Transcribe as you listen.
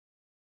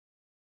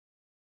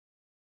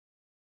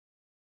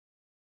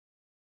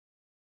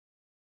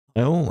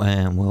Hello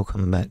and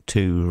welcome back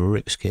to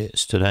Rick's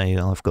Kits. Today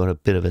I've got a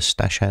bit of a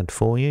stash ad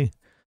for you.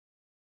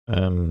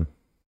 Um,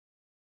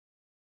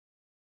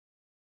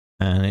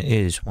 and it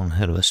is one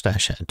hell of a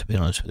stash ad, to be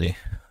honest with you.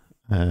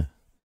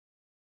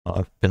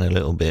 I've been a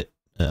little bit,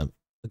 I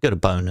got a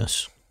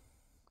bonus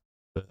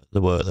for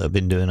the work that I've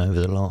been doing over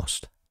the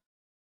last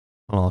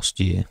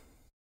year.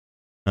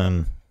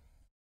 So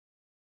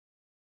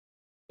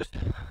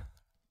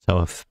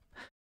I've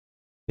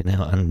been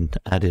out and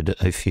added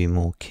a few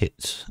more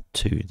kits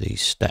to the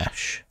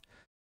stash.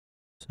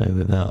 So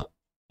without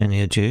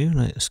any ado,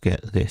 let's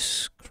get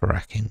this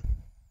cracking.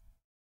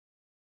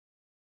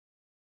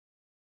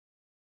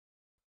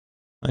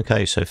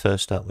 Okay, so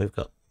first up we've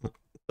got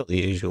the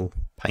usual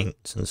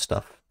paints and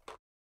stuff.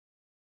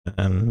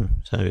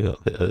 So we've got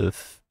a bit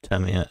of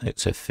Tamiya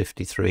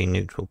XF53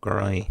 neutral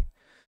grey,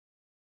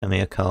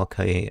 Tamiya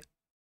Kake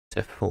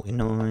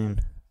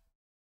XF49,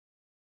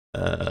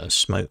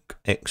 Smoke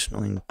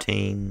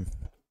X19,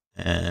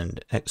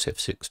 and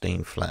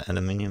XF16 flat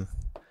aluminium.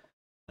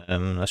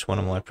 That's one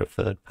of my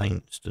preferred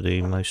paints to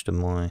do most of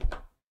my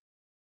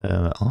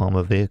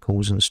armour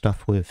vehicles and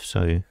stuff with,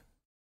 so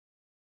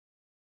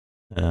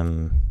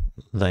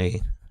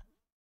they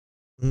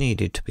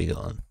needed to be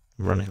gone.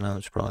 Running low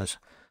on supplies.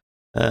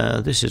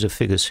 This is a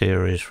figure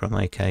series from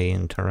AK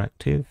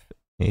Interactive.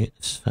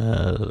 It's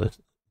the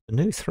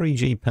new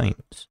 3G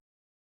paints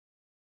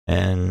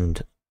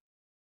and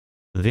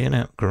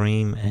Vietnam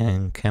green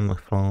and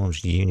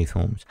camouflage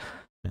uniforms.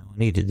 Now I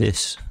needed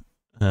this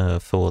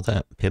for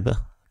that Pibber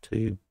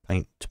to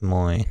paint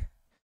my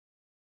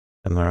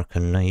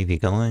American Navy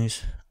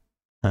guys,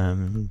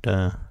 and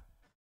I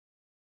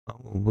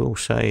will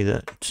say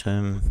that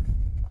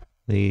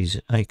these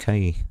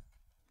AK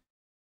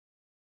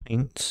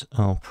paints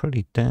are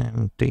pretty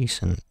damn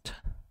decent.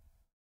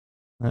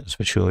 That's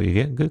for sure. You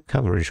get good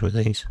coverage with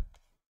these.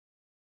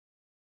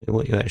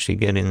 What you actually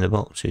get in the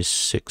box is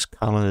 6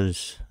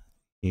 colours.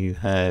 You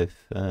have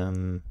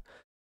a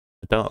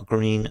dark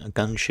green, a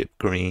gunship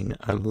green,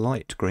 a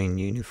light green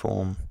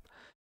uniform,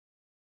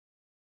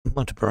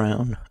 mud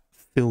brown,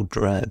 field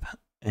drab,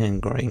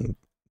 and green.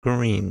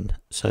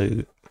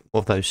 So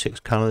of those 6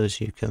 colours,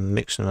 you can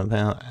mix them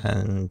about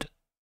and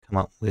come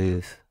up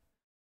with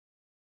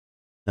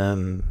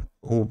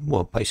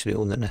basically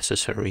all the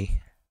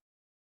necessary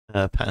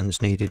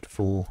patterns needed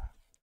for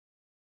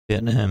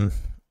Vietnam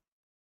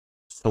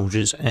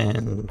soldiers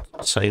and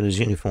sailors'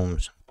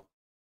 uniforms.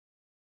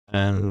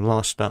 And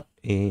last up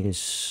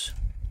is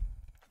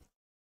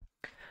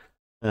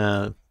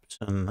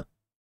some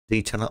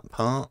detail up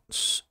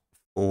parts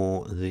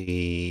for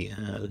the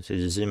this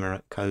is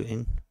Zimmerak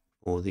coating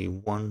for the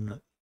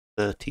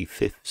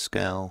 1/35th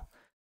scale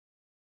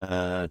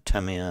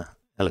Tamiya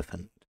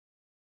Elephant.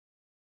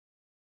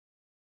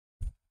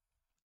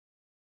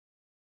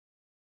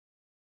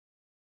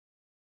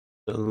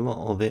 A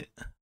lot of it,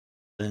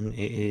 then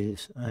it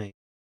is a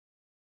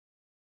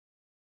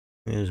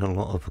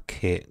lot of a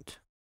kit,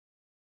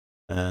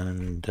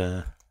 and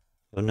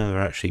I've never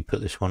actually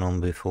put this one on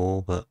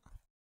before, but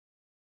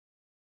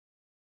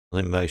I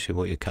think basically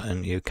what you're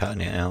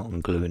cutting it out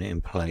and gluing it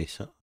in place.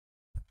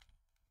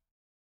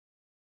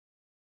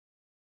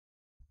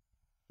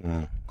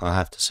 Well, I'll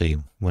have to see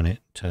when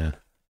it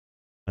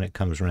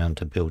comes around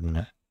to building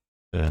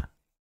that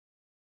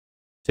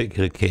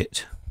particular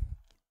kit.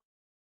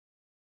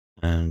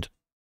 And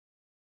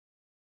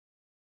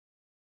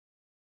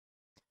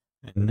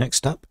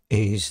next up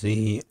is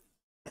the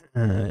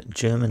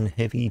German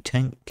heavy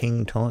tank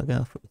King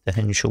Tiger, the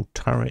Henschel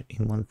turret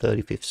in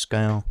 1/35th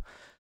scale.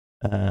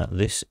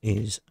 This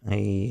is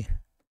a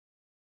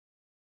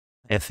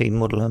FE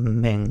Modeler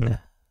Meng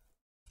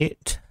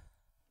kit.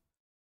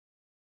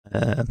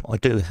 I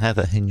do have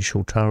a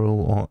Henschel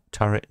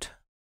turret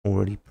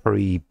already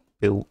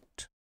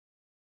pre-built.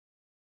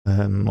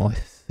 I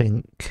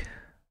think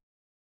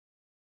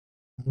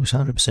I was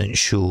 100%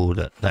 sure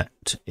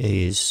that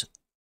is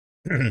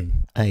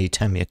a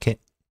Tamiya kit.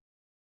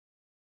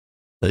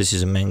 So this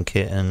is a Meng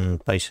kit,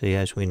 and basically,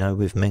 as we know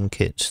with Meng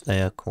kits, they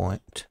are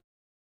quite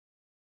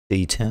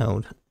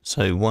detailed.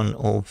 So one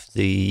of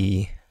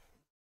the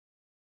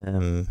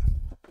colour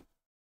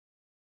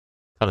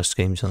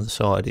schemes on the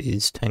side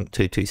is Tank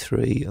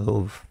 223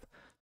 of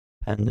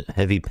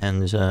Heavy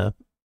Panzer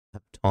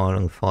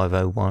Abteilung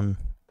 501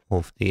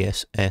 of the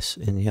SS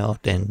in the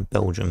Ardennes,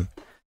 Belgium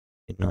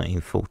in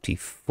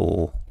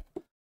 1944.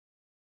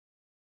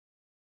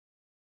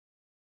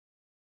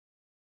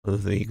 What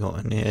have we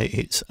got in here?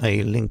 It's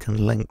a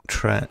Lincoln Link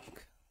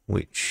track,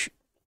 which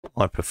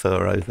I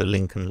prefer over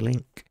Lincoln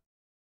Link.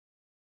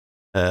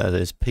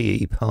 There's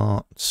PE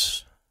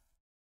parts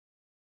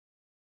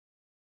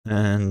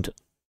and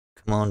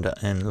commander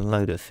and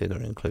loader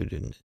figure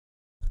included.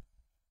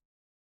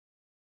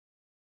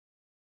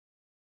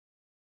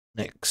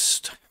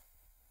 Next.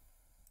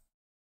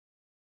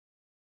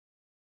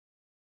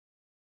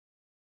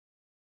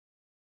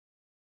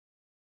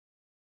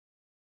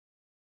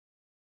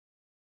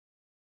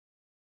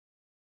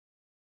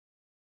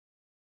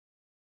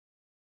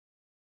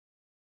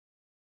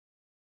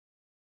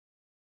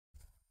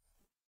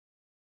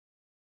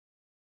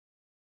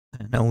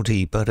 An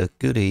oldie but a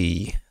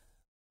goodie.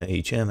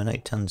 A German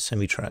 8-ton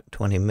semi-track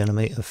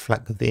 20mm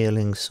flak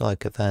Vierling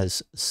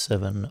Psychophas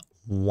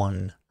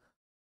 7-1.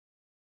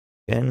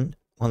 Again,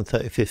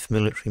 135th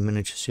Military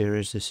Miniature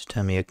Series. This is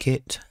Tamiya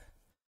kit.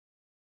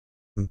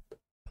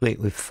 Complete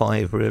with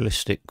 5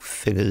 realistic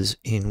figures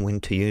in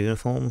winter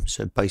uniform.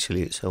 So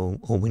basically it's all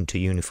winter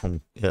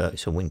uniform.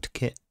 It's a winter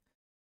kit.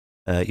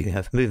 You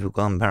have movable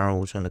gun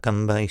barrels and a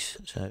gun base.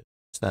 So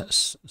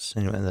that's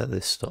anyway that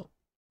this stock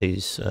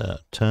is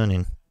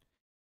turning.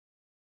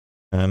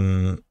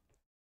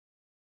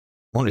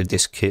 Wanted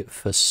this kit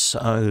for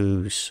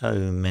so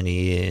many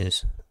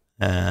years.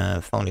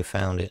 Finally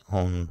found it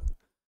on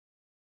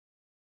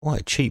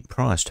quite a cheap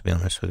price, to be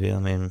honest with you. I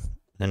mean,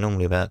 they're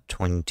normally about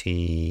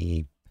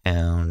 £20,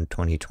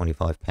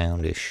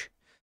 £25-ish.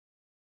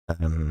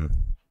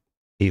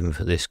 Even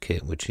for this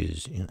kit, which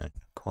is, you know,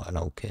 quite an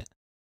old kit.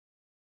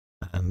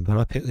 But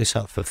I picked this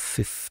up for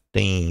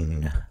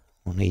 15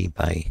 on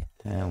eBay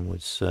and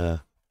was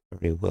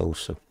very well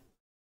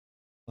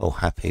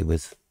happy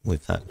with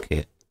that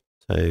kit.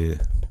 So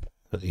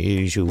got the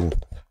usual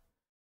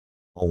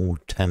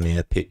old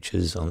Tamiya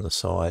pictures on the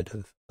side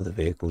of the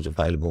vehicles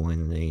available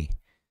in the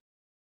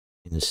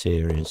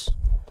series.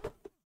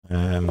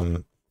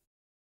 Not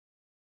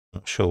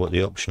sure what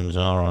the options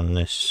are on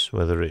this,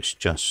 whether it's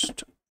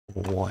just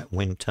white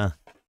winter.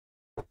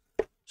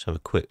 Let's have a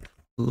quick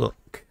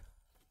look.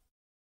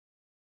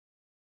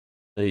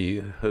 So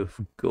you have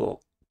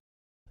got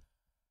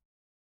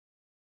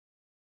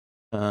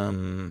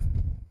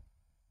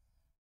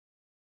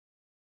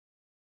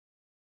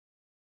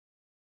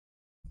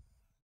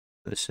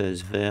it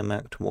says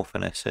Wehrmacht,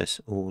 Waffen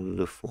SS or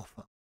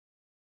Luftwaffe.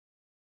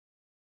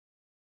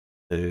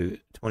 So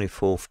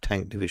 24th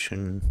Tank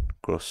Division,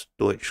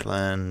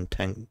 Grossdeutschland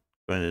Tank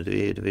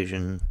Grenadier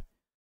Division,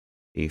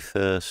 the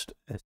 1st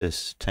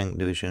SS Tank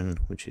Division,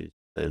 which is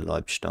the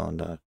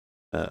Leibstandard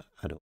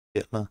Adolf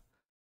Hitler,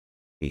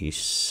 the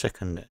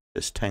 2nd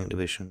SS Tank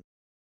Division,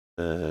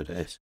 3rd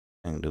SS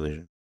Tank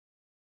Division.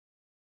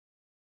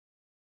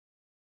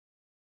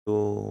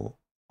 So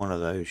one of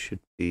those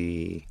should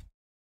be,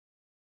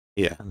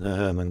 yeah, the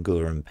Hermann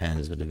Göring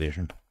Panzer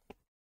Division.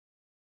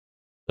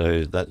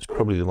 So that's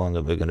probably the one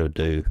that we're going to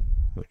do,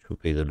 which will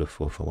be the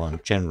Luftwaffe one.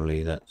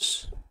 Generally,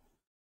 that's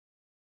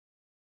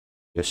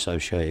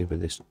associated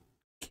with this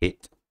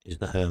kit is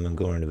the Hermann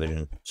Göring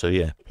Division. So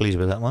yeah, pleased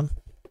with that one.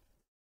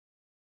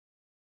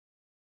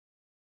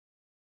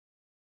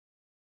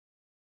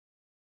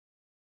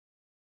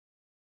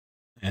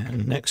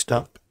 And next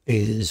up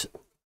is,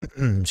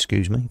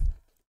 excuse me,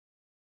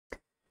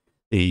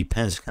 the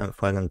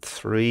Panzerkampfwagen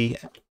 3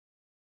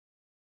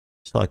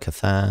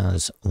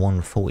 Psychophas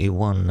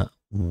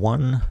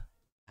 141-1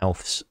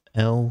 Alf's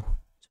L.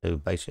 So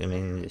basically, I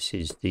mean, this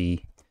is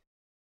the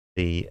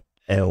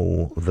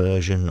L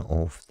version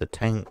of the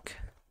tank.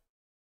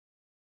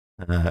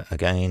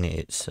 Again,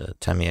 it's a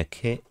Tamiya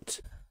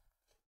kit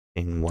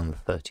in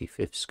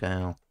 1/35th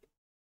scale.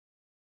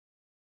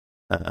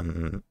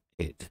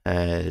 It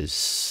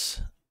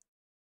has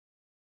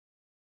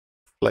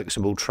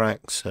flexible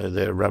tracks, so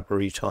they're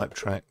rubbery type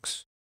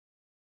tracks,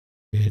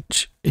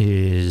 which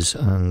is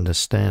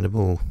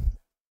understandable.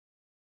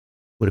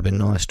 Would have been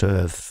nice to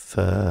have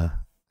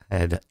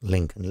had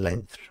Lincoln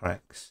length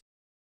tracks,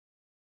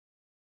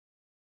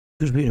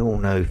 because we all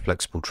know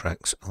flexible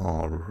tracks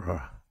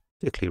are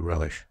particularly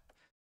rubbish.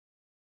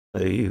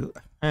 So you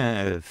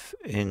have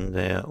in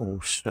there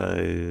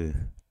also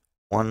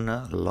one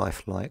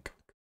lifelike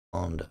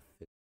commander.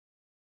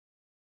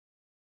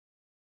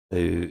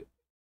 So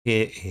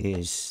here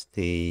is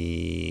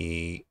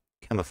the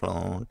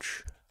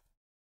camouflage.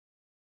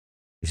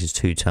 This is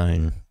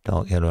two-tone,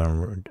 dark yellow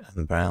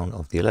and brown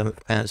of the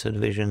 11th Panzer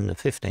Division, the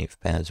 15th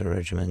Panzer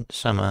Regiment,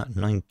 summer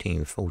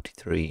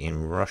 1943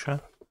 in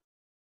Russia.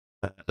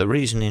 The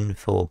reasoning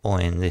for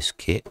buying this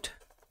kit,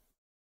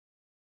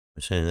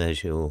 so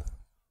there's your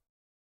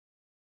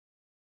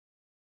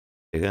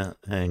figure,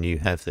 and you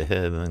have the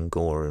Hermann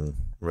Göring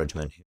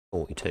Regiment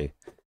 42.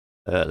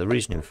 The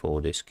reasoning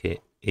for this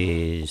kit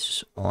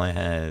is I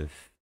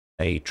have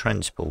a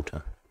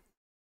transporter,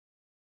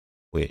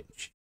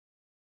 which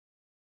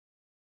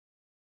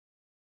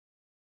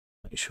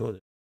make sure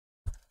that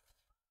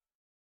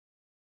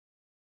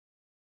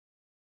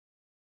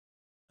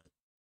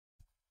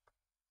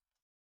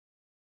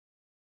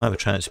I have a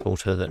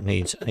transporter that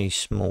needs a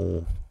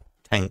small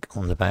tank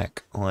on the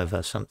back,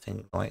 either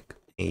something like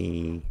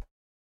a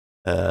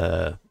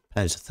Panzer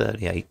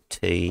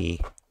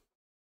 38T,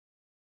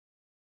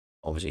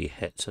 obviously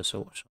Hetzer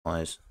sort of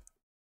size,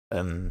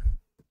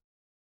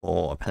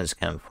 or a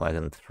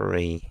Panzerkampfwagen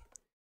 3.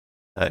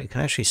 It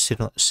can actually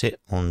sit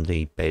on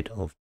the bed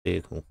of the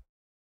vehicle,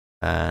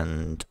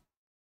 and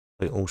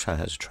it also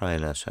has a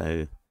trailer.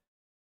 So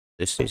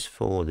this is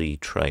for the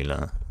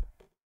trailer,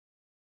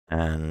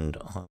 and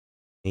I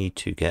need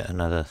to get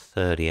another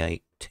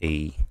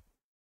 38T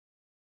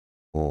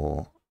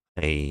or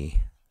a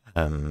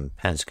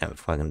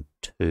Panzerkampfwagen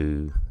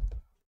 2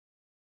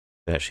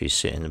 to actually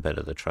sit in the bed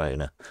of the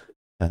trailer.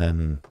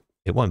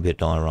 It won't be a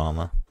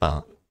diorama,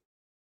 but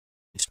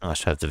it's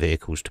nice to have the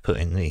vehicles to put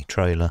in the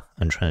trailer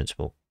and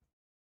transport.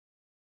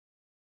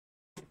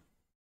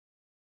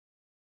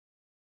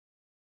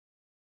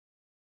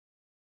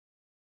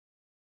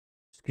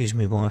 Excuse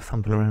me while I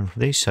fumble around for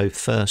these. So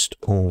first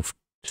of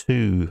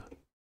two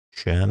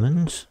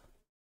Shermans,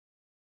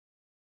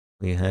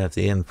 we have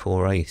the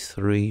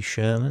M4A3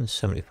 Sherman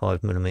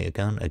 75mm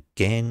gun.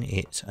 Again,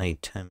 it's a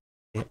 10.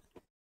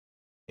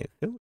 It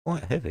feels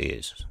quite heavy.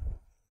 It's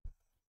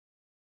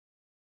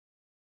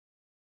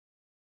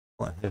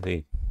quite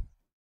heavy,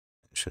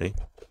 actually.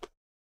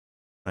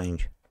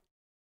 Range.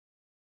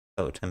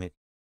 Oh, 10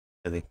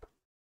 heavy.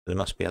 There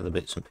must be other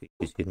bits and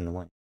pieces hidden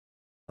away.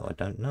 Oh, I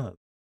don't know.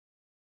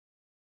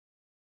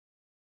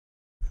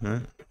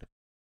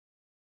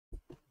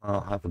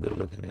 I'll have a good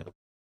look at it.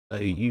 So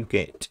you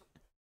get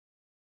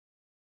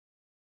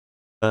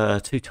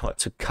two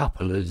types of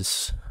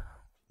couplers,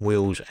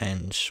 wheels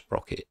and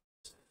sprockets.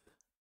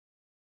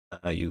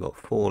 You've got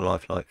 4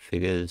 lifelike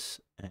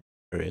figures and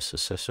various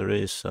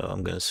accessories, so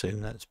I'm going to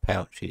assume that's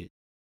pouches,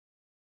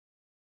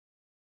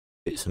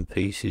 bits and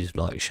pieces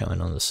like showing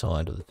on the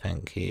side of the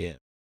tank here,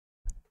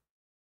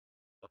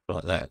 stuff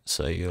like that.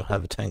 So you'll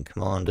have a tank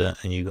commander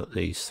and you've got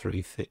these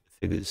 3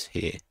 figures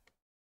here.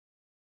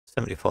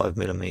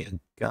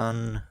 75mm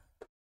gun,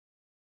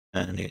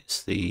 and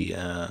it's the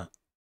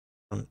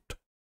front.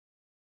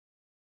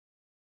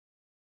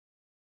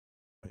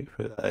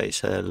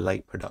 It's a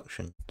late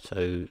production,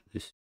 so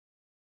this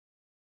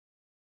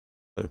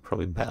would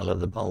probably Battle of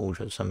the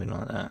Bulge or something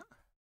like that.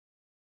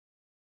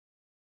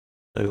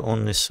 So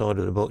on this side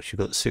of the box, you've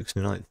got the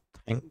 69th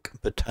Tank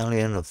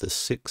Battalion of the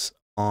 6th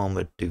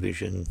Armoured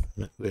Division.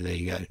 Well, there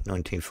you go,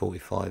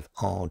 1945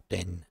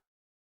 Ardennes.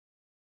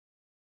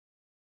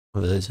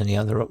 Whether there's any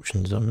other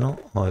options or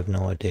not, I have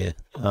no idea.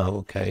 Oh,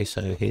 okay,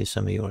 so here's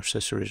some of your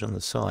accessories on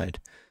the side.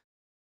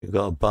 You've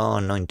got a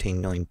bar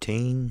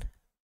 1919,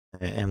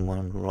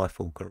 M1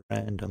 rifle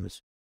Garand, I'm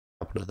assuming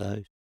a couple of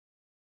those.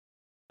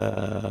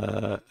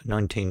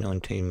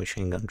 1919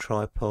 machine gun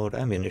tripod,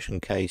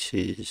 ammunition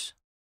cases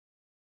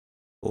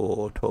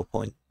for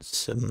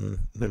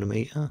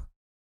 12.7mm,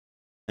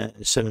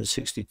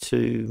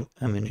 762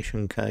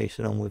 ammunition case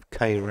along with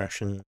K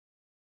ration,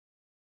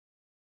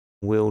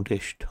 wheel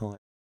dish type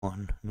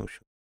 1, I'm not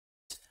sure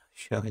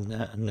showing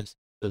that, and there's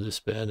the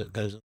spare that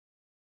goes on,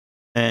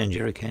 and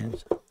jerry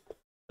cans.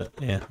 But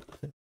yeah,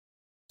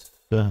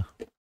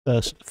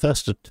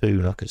 first of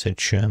two, like I said,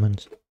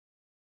 Shermans.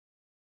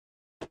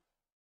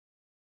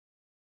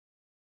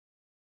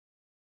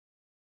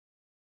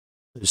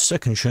 The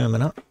second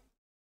Sherman up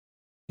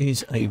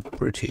is a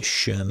British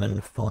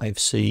Sherman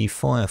 5C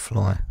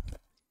Firefly.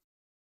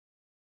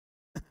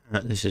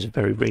 This is a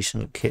very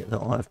recent kit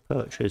that I've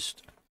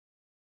purchased.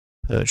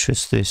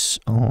 Purchased this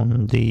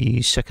on the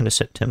 2nd of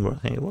September, I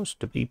think it was,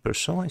 to be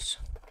precise.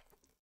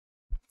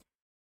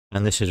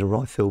 And this is a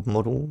Riffield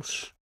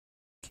Models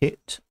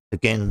kit.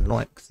 Again,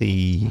 like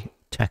the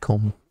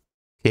TACOM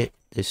kit,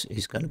 this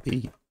is going to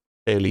be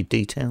fairly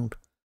detailed.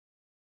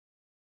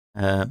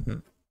 Why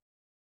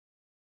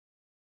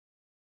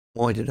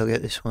did I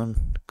get this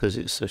one? Because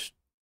it's a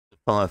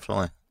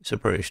Firefly. It's a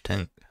British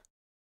tank.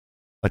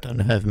 I don't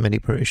have many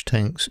British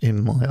tanks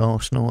in my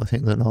arsenal. I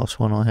think the last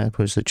one I had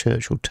was the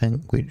Churchill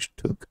tank, which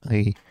took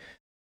a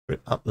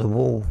trip up the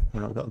wall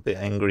when I got a bit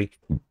angry.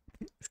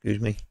 Excuse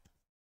me.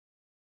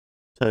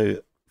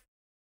 So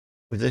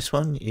with this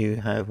one, you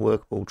have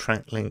workable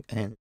track link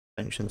and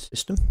suspension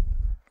system.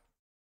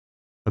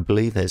 I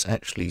believe there's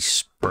actually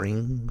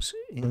springs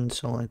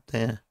inside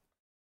there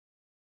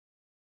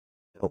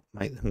to help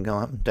make them go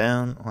up and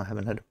down. I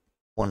haven't had a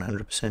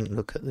 100%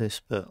 look at this,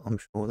 but I'm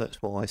sure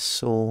that's what I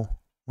saw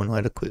when I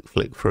had a quick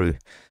flick through.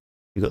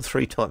 You've got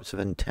 3 types of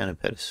antenna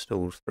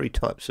pedestals, 3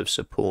 types of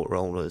support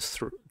rollers,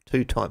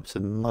 2 types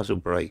of muzzle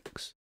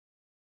brakes,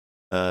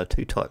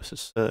 2 types of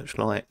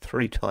searchlight,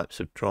 3 types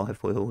of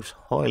drive wheels,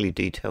 highly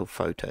detailed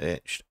photo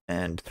etched,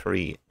 and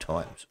 3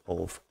 types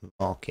of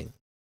marking.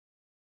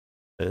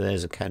 So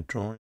there's a CAD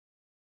drawing.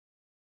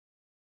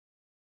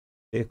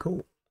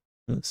 Vehicle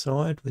on the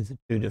side with the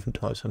 2 different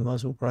types of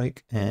muzzle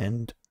brake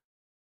and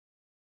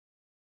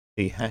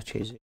the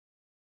hatches,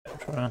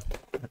 etc.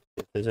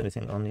 If there's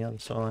anything on the other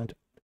side.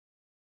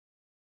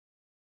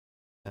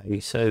 Okay,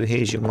 so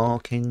here's your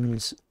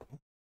markings.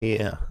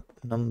 Here,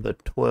 number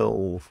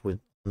 12 with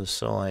on the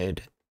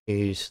side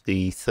is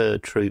the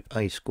 3rd Troop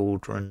A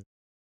Squadron,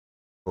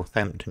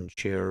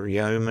 Northamptonshire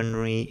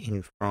Yeomanry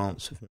in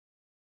France of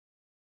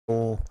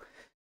 4.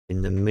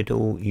 In the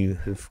middle, you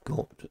have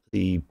got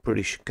the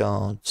British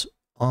Guards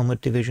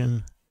Armoured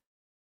Division,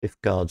 5th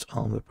Guards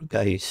Armoured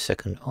Brigade,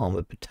 2nd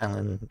Armoured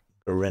Battalion,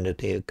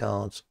 Grenadier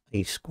Guards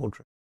A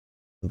Squadron,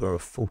 number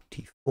of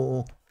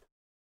 44.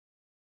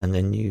 And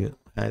then you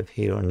have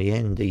here on the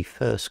end the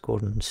 1st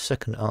Squadron,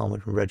 2nd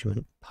Armoured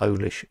Regiment,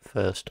 Polish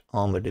 1st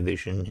Armoured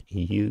Division,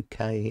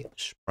 UK,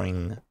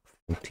 Spring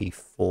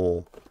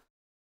 44.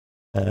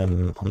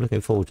 I'm looking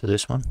forward to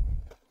this one.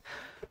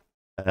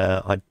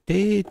 I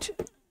do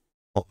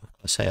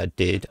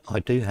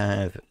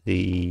have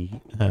the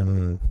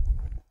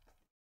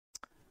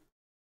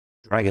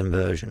Dragon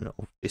version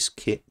of this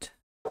kit.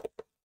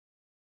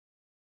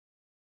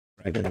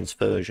 Dragon's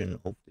version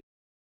of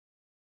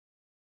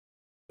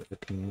the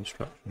looking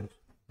instructions.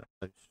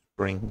 Those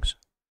springs.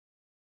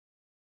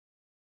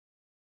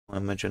 My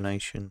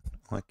imagination,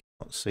 I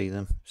cannot see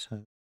them,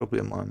 so probably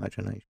in my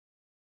imagination.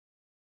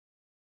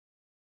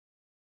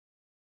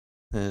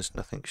 There's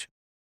nothing.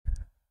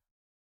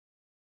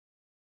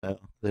 Oh,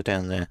 they're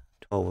down there,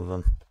 12 of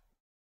them.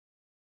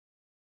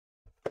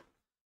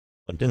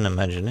 I didn't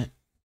imagine it.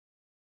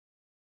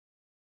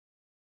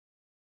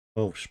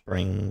 12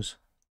 springs.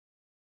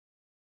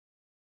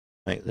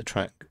 Make the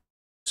track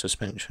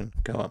suspension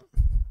go up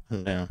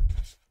and down.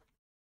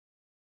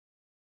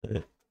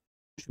 It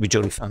should be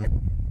jolly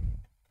fun.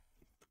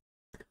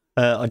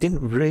 I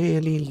didn't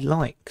really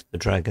like the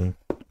Dragon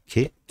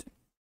kit, to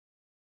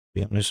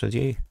be honest with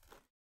you.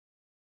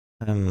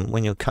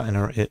 When you're cutting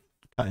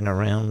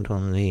around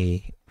on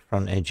the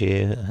front edge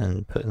here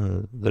and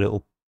putting the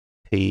little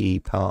P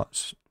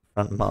parts,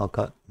 front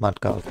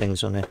mudguard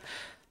things on there,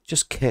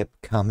 just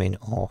kept coming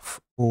off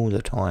all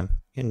the time.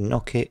 You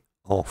knock it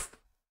off,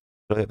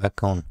 glue it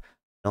back on,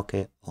 knock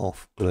it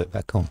off, glue it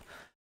back on.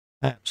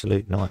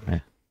 Absolute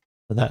nightmare.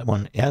 But that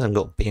one, it hasn't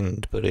got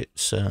binned, but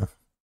it's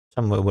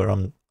somewhere where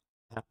I'm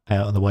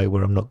out of the way,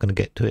 where I'm not going to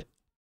get to it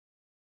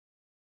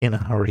in a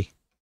hurry.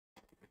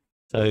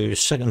 So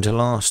second to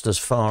last as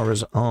far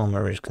as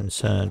armour is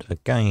concerned,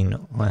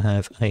 again I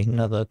have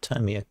another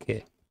Tamiya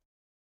kit,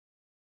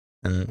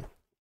 and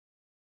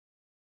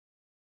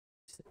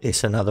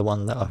it's another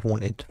one that I've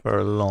wanted for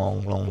a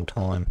long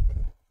time.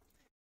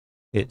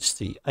 It's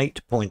the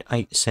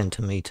 8.8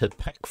 centimeter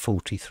Pak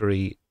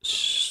 43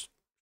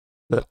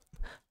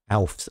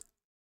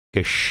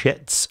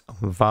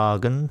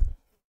 Aufgeschätztwagen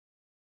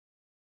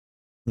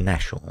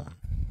Nashorn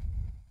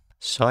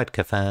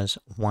Sidekafaz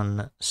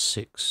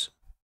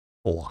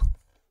 164.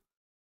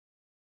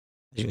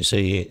 As you can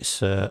see, it's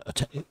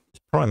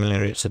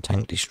primarily it's a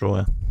tank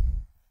destroyer,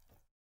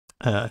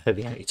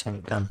 heavy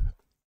anti-tank gun.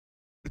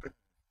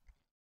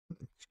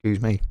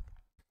 Excuse me.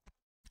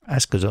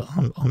 That's because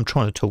I'm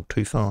trying to talk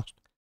too fast.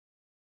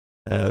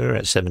 We're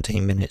at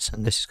 17 minutes,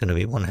 and this is going to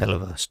be one hell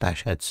of a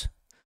stash heads.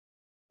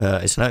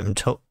 It's an open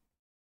top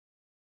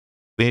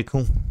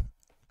vehicle,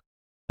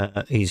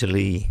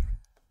 easily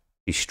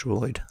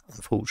destroyed,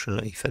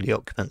 unfortunately, for the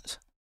occupants.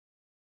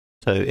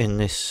 So in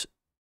this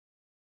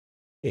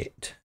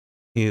kit,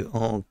 you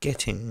are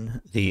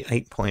getting the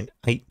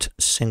 8.8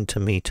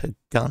 centimeter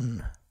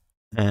gun.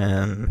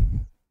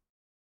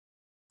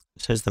 It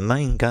says the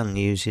main gun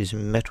uses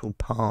metal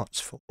parts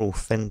for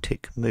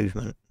authentic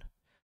movement.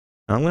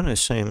 I'm going to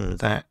assume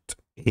that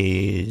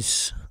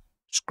is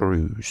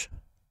screws.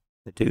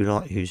 They do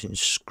like using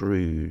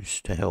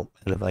screws to help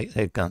elevate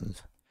their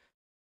guns.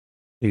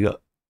 You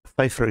got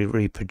faithfully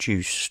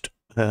reproduced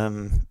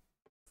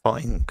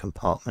fighting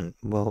compartment.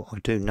 Well, I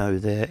do know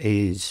there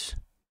is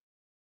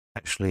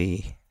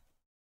actually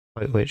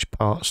which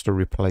parts to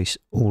replace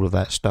all of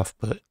that stuff,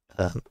 but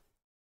I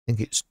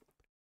think it's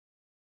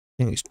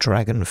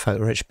Dragon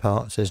photo etch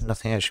parts. There's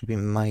nothing actually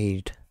been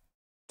made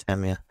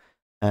Tamiya.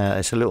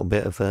 It's a little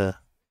bit of a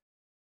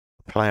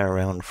play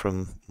around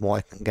from what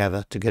I can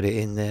gather to get it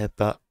in there,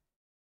 but if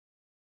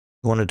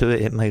you want to do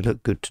it, it may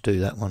look good to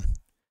do that one.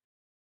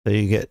 So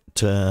you get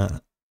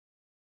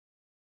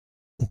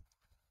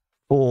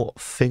 4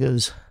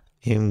 figures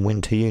in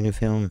winter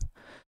uniform,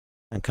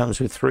 and comes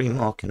with 3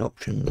 marking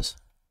options.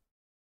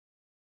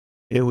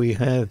 Here we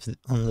have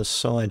on the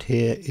side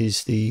here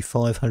is the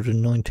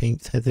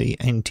 519th Heavy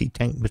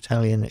Anti-Tank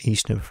Battalion,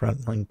 Eastern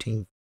Front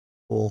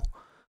 1904.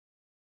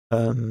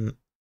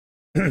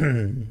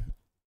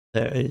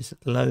 There is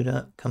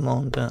loader,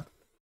 commander.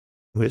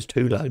 There's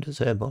 2 loaders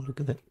there by the look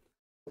of it.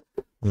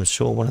 I'm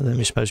sure one of them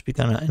is supposed to be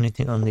going at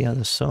anything on the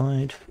other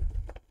side.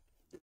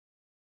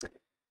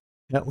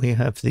 Yeah, we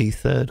have the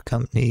 3rd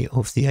Company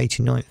of the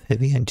 89th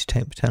Heavy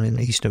Anti-Tank Battalion,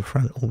 Eastern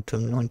Front,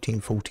 Autumn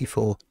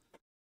 1944.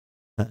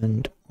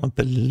 And I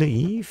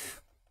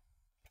believe...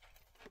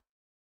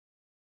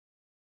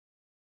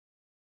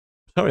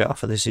 Sorry,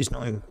 Arthur, this is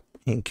not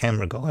in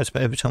camera, guys,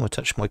 but every time I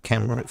touch my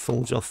camera it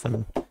falls off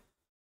and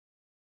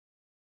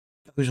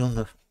goes on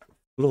the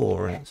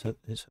floor, and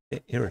it's a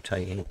bit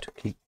irritating to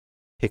keep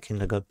picking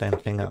the goddamn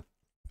thing up.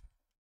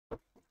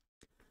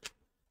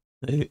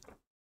 You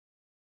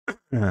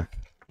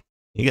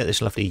get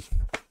this lovely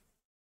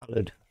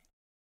coloured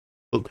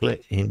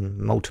booklet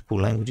in multiple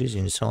languages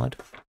inside.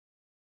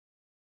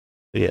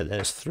 But yeah,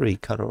 there's 3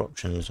 colour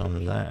options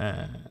on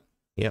that.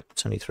 Yep,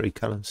 it's only 3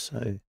 colours.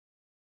 So,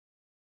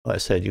 like I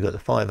said, you've got the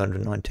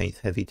 519th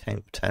Heavy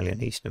Tank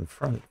Battalion, Eastern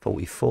Front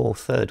 44,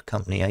 3rd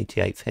Company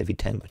 88th Heavy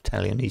Tank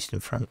Battalion, Eastern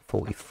Front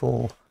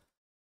 44,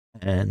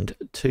 and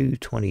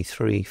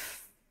 223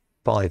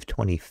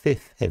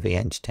 525th Heavy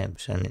Anti-Tank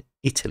Battalion,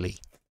 Italy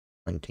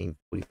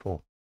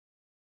 1944.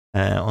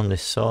 On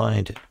this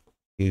side,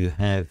 you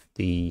have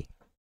the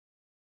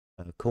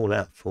call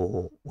out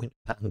for winter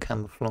pattern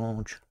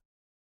camouflage.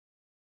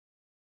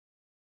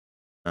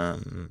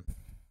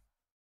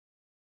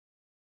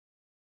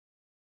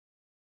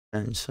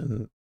 And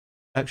some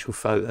actual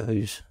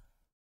photos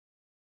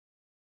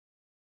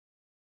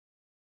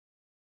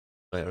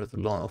glare of the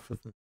light off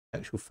of the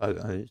actual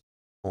photos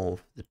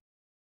of the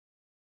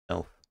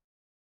self.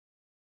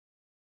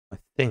 I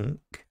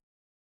think,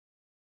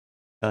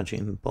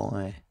 judging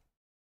by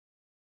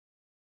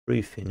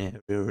roofing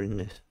area in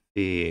this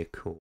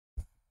vehicle.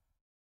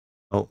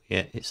 Oh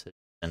yeah, it's the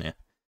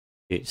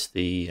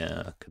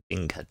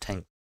Kubinka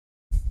tank.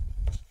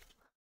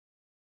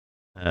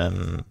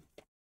 It's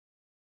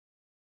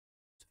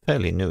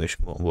fairly newish.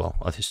 Well,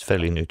 it's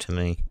fairly new to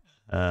me.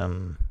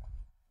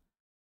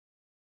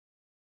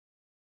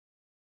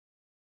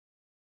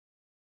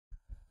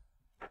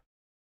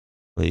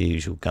 The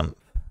usual gump.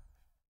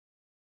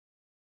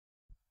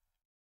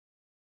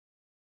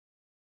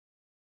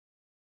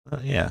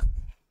 Yeah,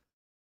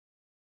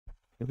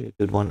 it'll be a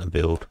good one to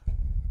build.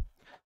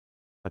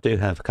 I do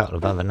have a couple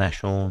of other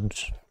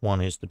Nashorns.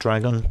 One is the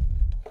Dragon.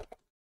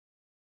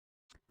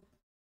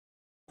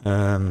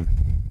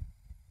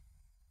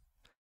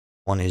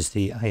 One is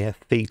the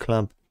AFV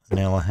Club.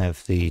 Now I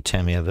have the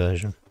Tamiya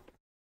version.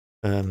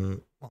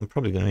 I'm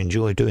probably going to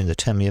enjoy doing the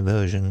Tamiya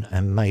version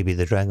and maybe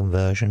the Dragon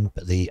version,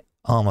 but the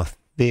Armour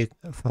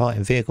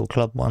Fighting Vehicle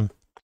Club one,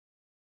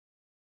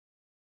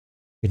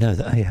 you know,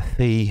 the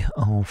AFV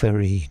are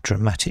very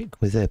dramatic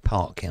with their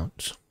part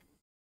counts.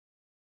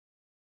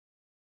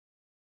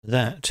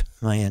 That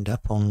may end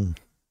up on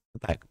the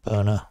back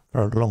burner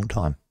for a long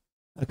time.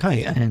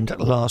 Okay, and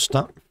last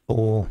up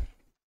for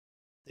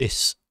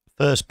this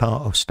first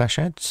part of Stash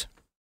Ads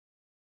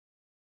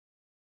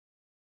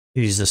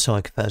is the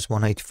Psychophas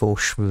 184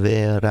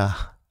 Schwere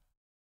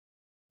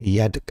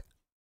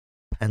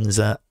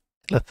Jagdpanzer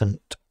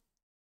Elephant,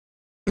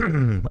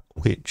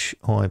 which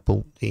I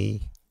bought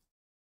the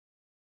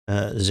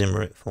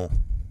Zimmerit for.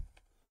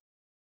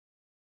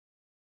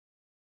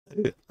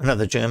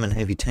 Another German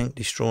heavy tank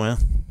destroyer,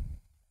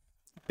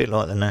 a bit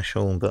like the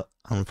Nashorn, but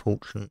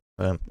unfortunate.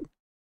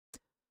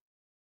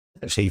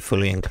 Actually,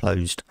 fully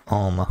enclosed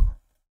armour.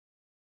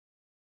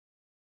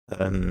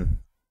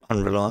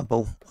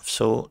 Unreliable of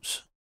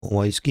sorts.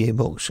 Always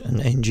gearbox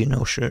and engine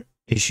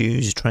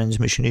issues,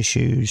 transmission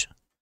issues.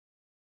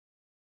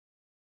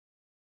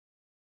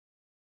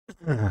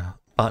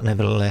 But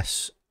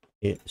nevertheless,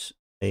 it's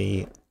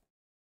a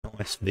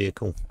nice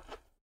vehicle.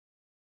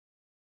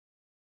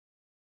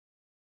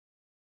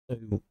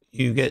 So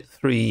you get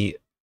 3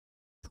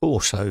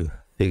 torso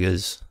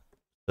figures,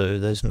 so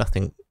there's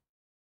nothing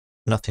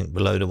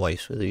below the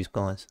waist for these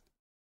guys.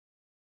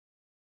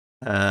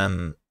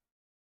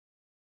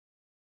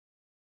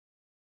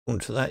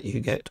 Onto that,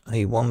 you get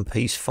a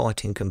one-piece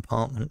fighting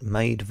compartment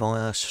made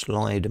via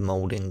slide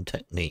molding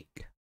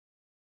technique.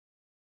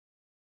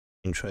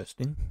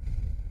 Interesting.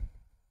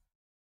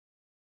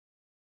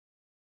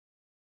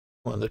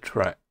 One of the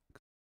tracks.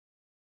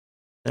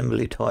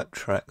 Assembly type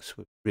tracks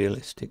with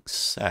realistic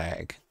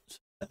sag. So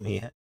let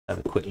me have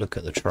a quick look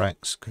at the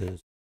tracks,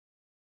 because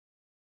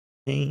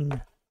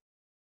we're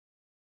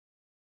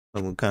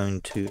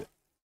going to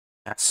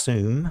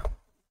assume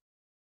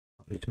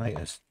to make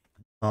a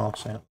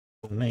pass out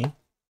for me.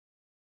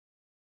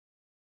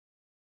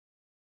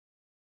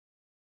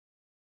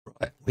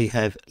 Right, we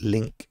have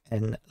link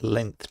and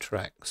length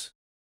tracks.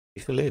 I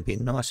feel it'd be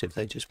nice if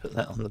they just put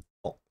that on the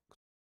box.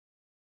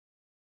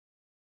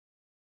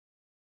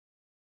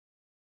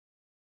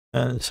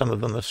 And some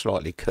of them are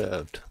slightly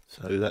curved,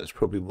 so that's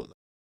probably what.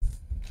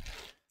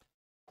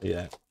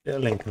 Yeah, they're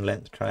link and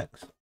length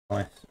tracks.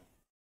 Nice.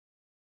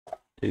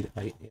 Do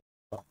hate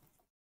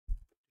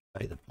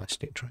the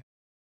plastic track.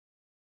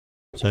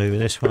 So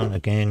this one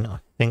again,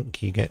 I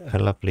think you get a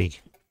lovely.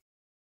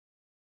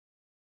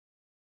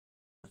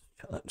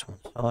 Shut that to one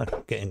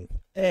side. Getting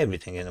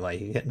everything in the way.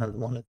 You get another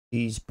one of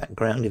these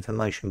background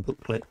information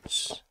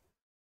booklets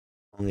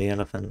on the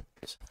elephant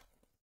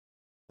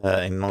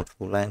in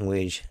multiple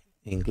language.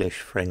 English,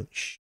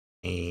 French,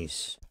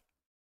 Chinese,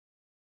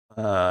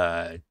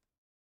 German,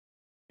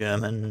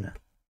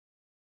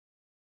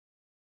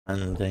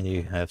 and then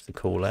you have the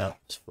call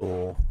outs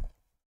for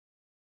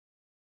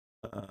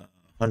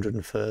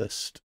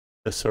 102nd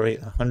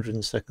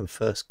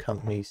 1st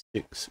Company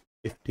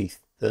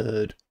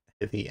 653rd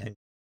Heavy Engine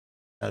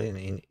Battalion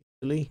in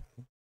Italy.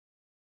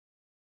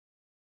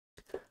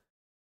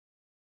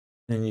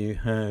 Then you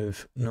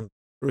have number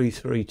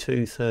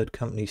 332 3rd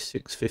Company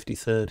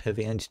 653rd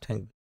Heavy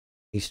Anti-Tank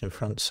Eastern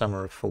Front,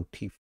 summer of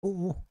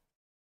 44,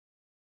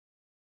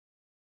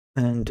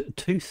 and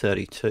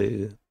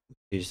 232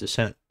 is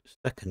the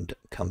 2nd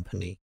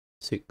Company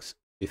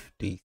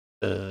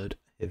 653rd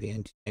Heavy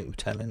Anti-Tank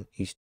Battalion,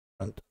 Eastern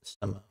Front,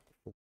 summer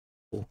of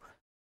 44.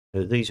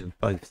 So these are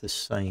both the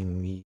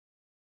same unit.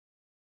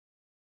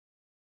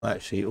 Well,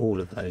 actually,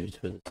 all of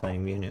those were the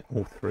same unit,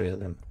 all 3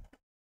 of them.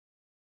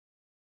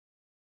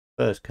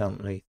 1st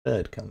Company,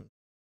 3rd Company.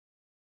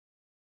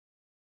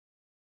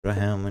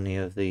 How many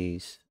of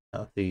these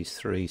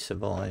 3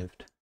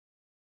 survived?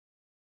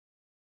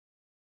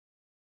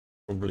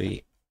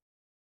 Probably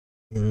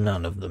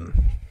none of them.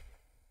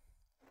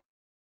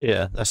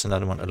 Yeah, that's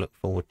another one to look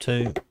forward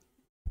to.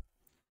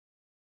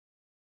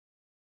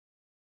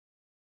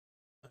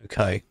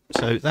 Okay,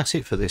 so that's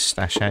it for this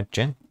stash ad,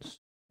 gents.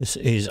 This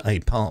is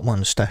a part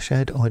 1 stash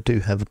ad. I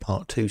do have a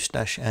part 2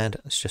 stash ad.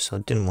 It's just I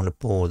didn't want to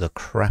bore the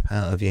crap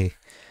out of you.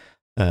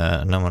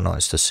 No one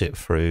likes to sit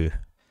through.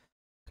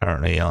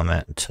 Currently I'm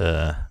at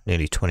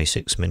nearly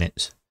 26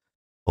 minutes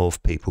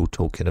of people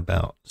talking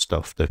about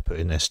stuff they've put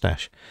in their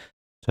stash.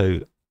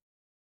 So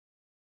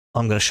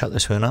I'm going to shut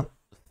this one up.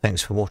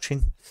 Thanks for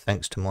watching.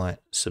 Thanks to my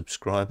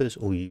subscribers,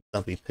 all you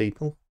lovely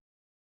people,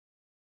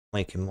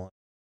 making my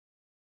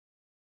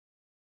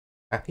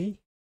happy.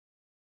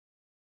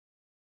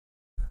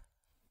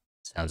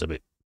 Sounds a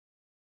bit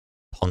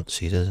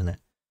poncy, doesn't it?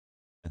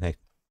 Okay.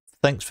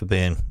 Thanks for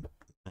being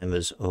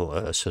members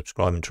or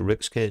subscribing to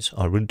Rick's Kids.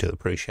 I really do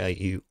appreciate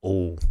you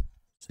all.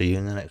 See you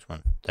in the next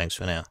one. Thanks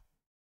for now.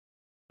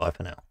 Bye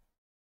for now.